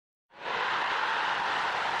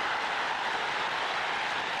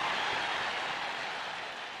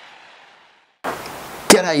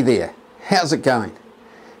G'day there, how's it going?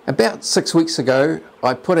 About 6 weeks ago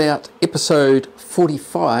I put out episode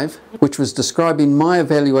 45, which was describing my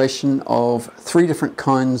evaluation of 3 different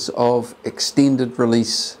kinds of extended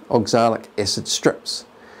release oxalic acid strips.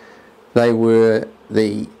 They were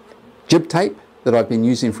the jib tape that I've been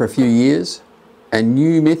using for a few years, a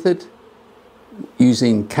new method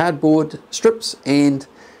using cardboard strips, and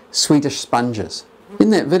Swedish sponges. In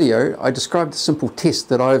that video I described a simple test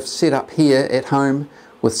that I've set up here at home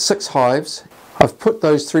with 6 hives. I've put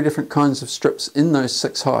those 3 different kinds of strips in those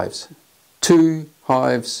 6 hives. 2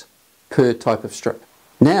 hives per type of strip.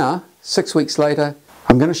 Now, 6 weeks later,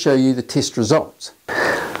 I'm going to show you the test results.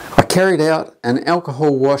 I carried out an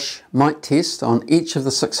alcohol wash mite test on each of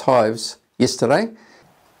the 6 hives yesterday.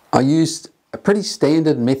 I used a pretty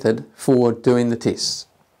standard method for doing the tests.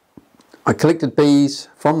 I collected bees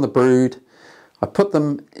from the brood, I put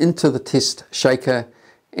them into the test shaker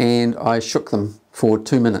and I shook them for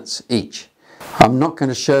 2 minutes each. I'm not going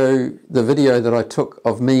to show the video that I took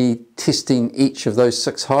of me testing each of those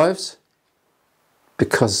 6 hives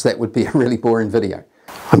because that would be a really boring video.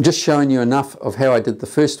 I'm just showing you enough of how I did the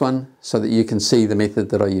first one so that you can see the method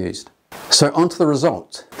that I used. So on to the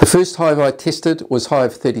results. The first hive I tested was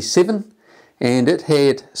hive 37 and it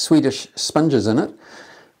had Swedish sponges in it.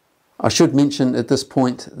 I should mention at this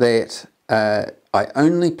point that I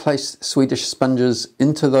only placed Swedish sponges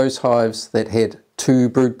into those hives that had 2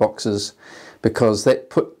 brood boxes because that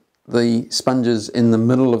put the sponges in the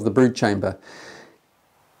middle of the brood chamber.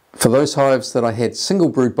 For those hives that I had single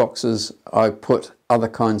brood boxes, I put other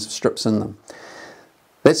kinds of strips in them.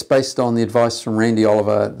 That's based on the advice from Randy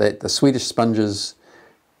Oliver that the Swedish sponges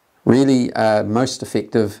really are most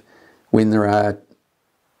effective when there are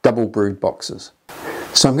double brood boxes.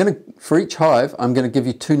 So for each hive, I'm going to give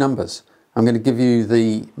you 2 numbers. I'm going to give you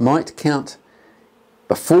the mite count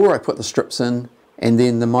before I put the strips in, and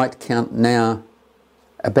then the mite count now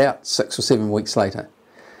about 6 or 7 weeks later.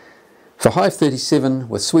 For hive 37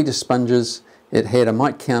 with Swedish sponges, it had a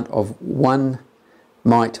mite count of 1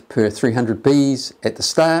 mite per 300 bees at the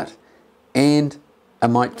start and a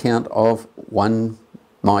mite count of 1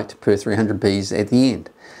 mite per 300 bees at the end.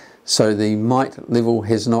 So the mite level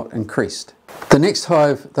has not increased. The next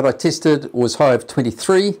hive that I tested was hive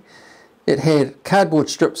 23. It had cardboard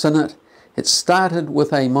strips in it. It started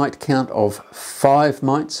with a mite count of 5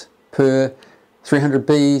 mites per 300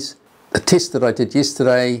 bees. The test that I did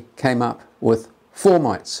yesterday came up with 4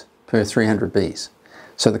 mites per 300 bees.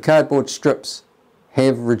 So the cardboard strips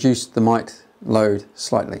have reduced the mite load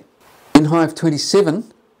slightly. In hive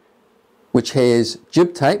 27, which has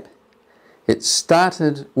jib tape, it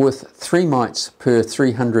started with 3 mites per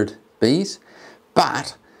 300 bees,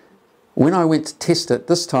 but when I went to test it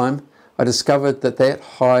this time, I discovered that that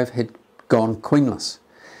hive had gone queenless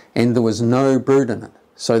and there was no brood in it.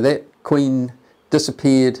 So that queen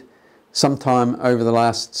disappeared sometime over the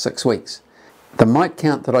last 6 weeks. The mite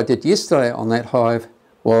count that I did yesterday on that hive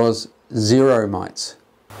was 0 mites.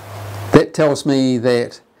 That tells me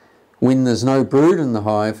that when there's no brood in the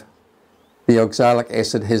hive, the oxalic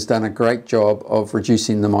acid has done a great job of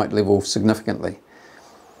reducing the mite level significantly,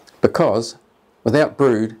 because without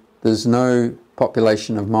brood there's no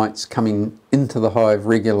population of mites coming into the hive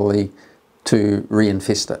regularly to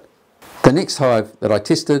reinfest it. The next hive that I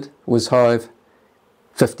tested was hive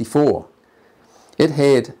 54. It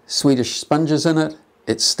had Swedish sponges in it.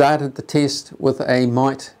 It started the test with a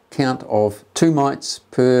mite count of 2 mites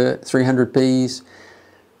per 300 bees.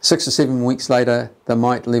 6 or 7 weeks later, the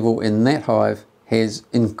mite level in that hive has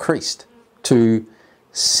increased to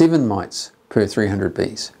 7 mites per 300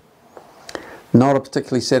 bees. Not a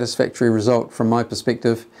particularly satisfactory result from my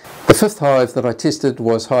perspective. The 5th hive that I tested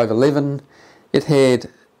was hive 11. It had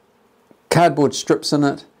cardboard strips in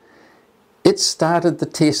it. It started the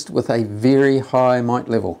test with a very high mite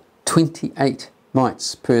level, 28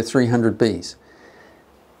 mites per 300 bees.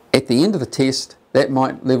 At the end of the test, that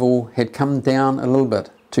mite level had come down a little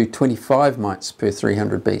bit to 25 mites per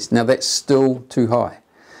 300 bees. Now that's still too high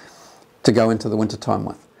to go into the winter time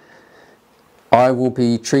with. I will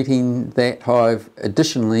be treating that hive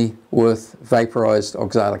additionally with vaporized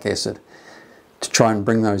oxalic acid to try and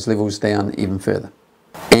bring those levels down even further.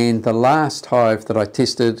 And the last hive that I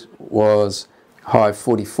tested was hive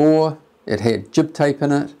 44. It had jib tape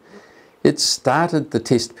in it. It started the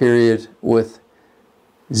test period with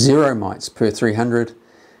 0 mites per 300.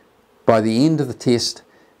 By the end of the test,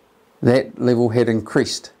 that level had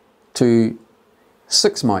increased to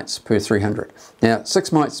 6 mites per 300. Now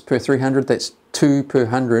 6 mites per 300, that's 2 per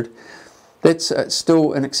 100. That's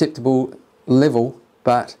still an acceptable level,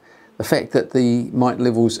 but the fact that the mite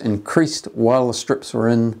levels increased while the strips were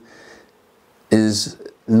in is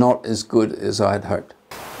not as good as I had hoped.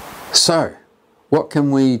 So, what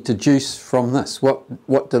can we deduce from this?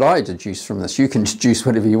 What did I deduce from this? You can deduce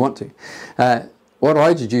whatever you want to. What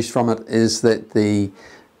I deduced from it is that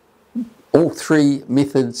all three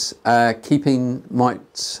methods are keeping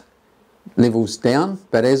mite levels down,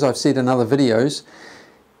 but as I've said in other videos,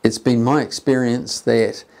 it's been my experience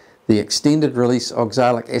that the extended release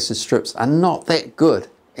oxalic acid strips are not that good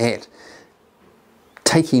at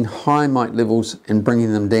taking high mite levels and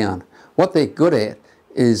bringing them down. What they're good at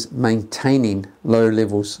is maintaining low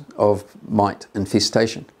levels of mite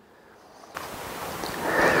infestation.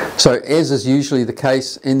 So as is usually the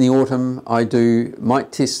case in the autumn, I do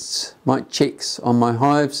mite tests, mite checks on my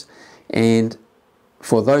hives, and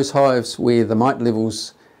for those hives where the mite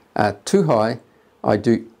levels are too high, I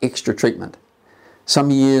do extra treatment.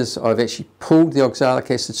 Some years I've actually pulled the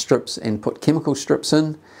oxalic acid strips and put chemical strips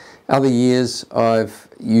in. Other years I've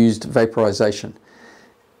used vaporization.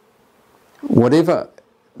 Whatever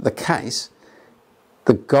the case,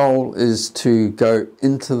 the goal is to go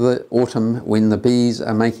into the autumn when the bees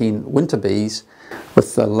are making winter bees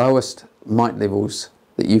with the lowest mite levels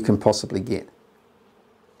that you can possibly get.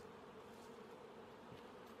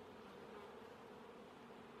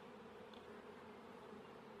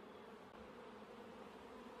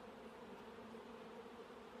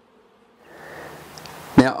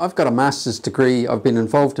 Now, I've got a master's degree, I've been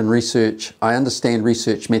involved in research, I understand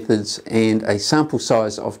research methods, and a sample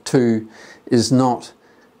size of 2 is not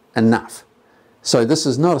enough. So this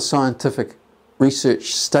is not a scientific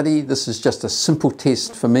research study, this is just a simple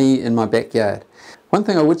test for me in my backyard. One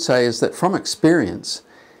thing I would say is that from experience,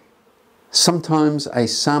 sometimes a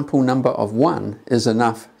sample number of 1 is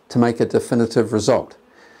enough to make a definitive result.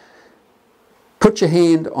 Put your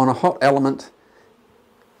hand on a hot element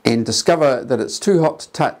and discover that it's too hot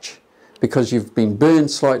to touch because you've been burned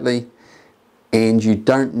slightly, and you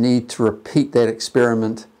don't need to repeat that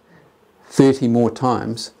experiment 30 more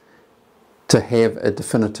times to have a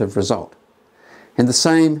definitive result. And the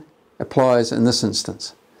same applies in this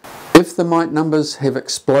instance. If the mite numbers have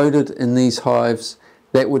exploded in these hives,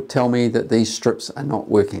 that would tell me that these strips are not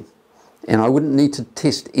working, and I wouldn't need to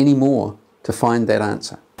test any more to find that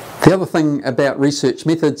answer. The other thing about research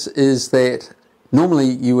methods is that normally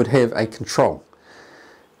you would have a control.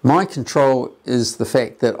 My control is the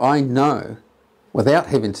fact that I know, without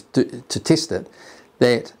having to test it,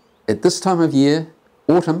 that at this time of year,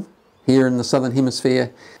 autumn, here in the southern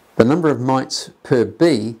hemisphere, the number of mites per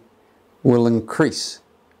bee will increase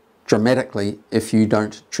dramatically if you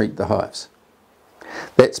don't treat the hives.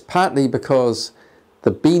 That's partly because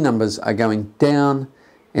the bee numbers are going down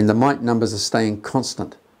and the mite numbers are staying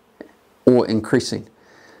constant or increasing.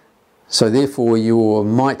 So therefore your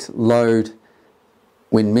mite load,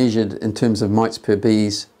 when measured in terms of mites per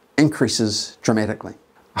bees, increases dramatically.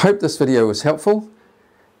 I hope this video was helpful.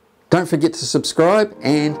 Don't forget to subscribe,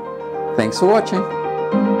 and thanks for watching.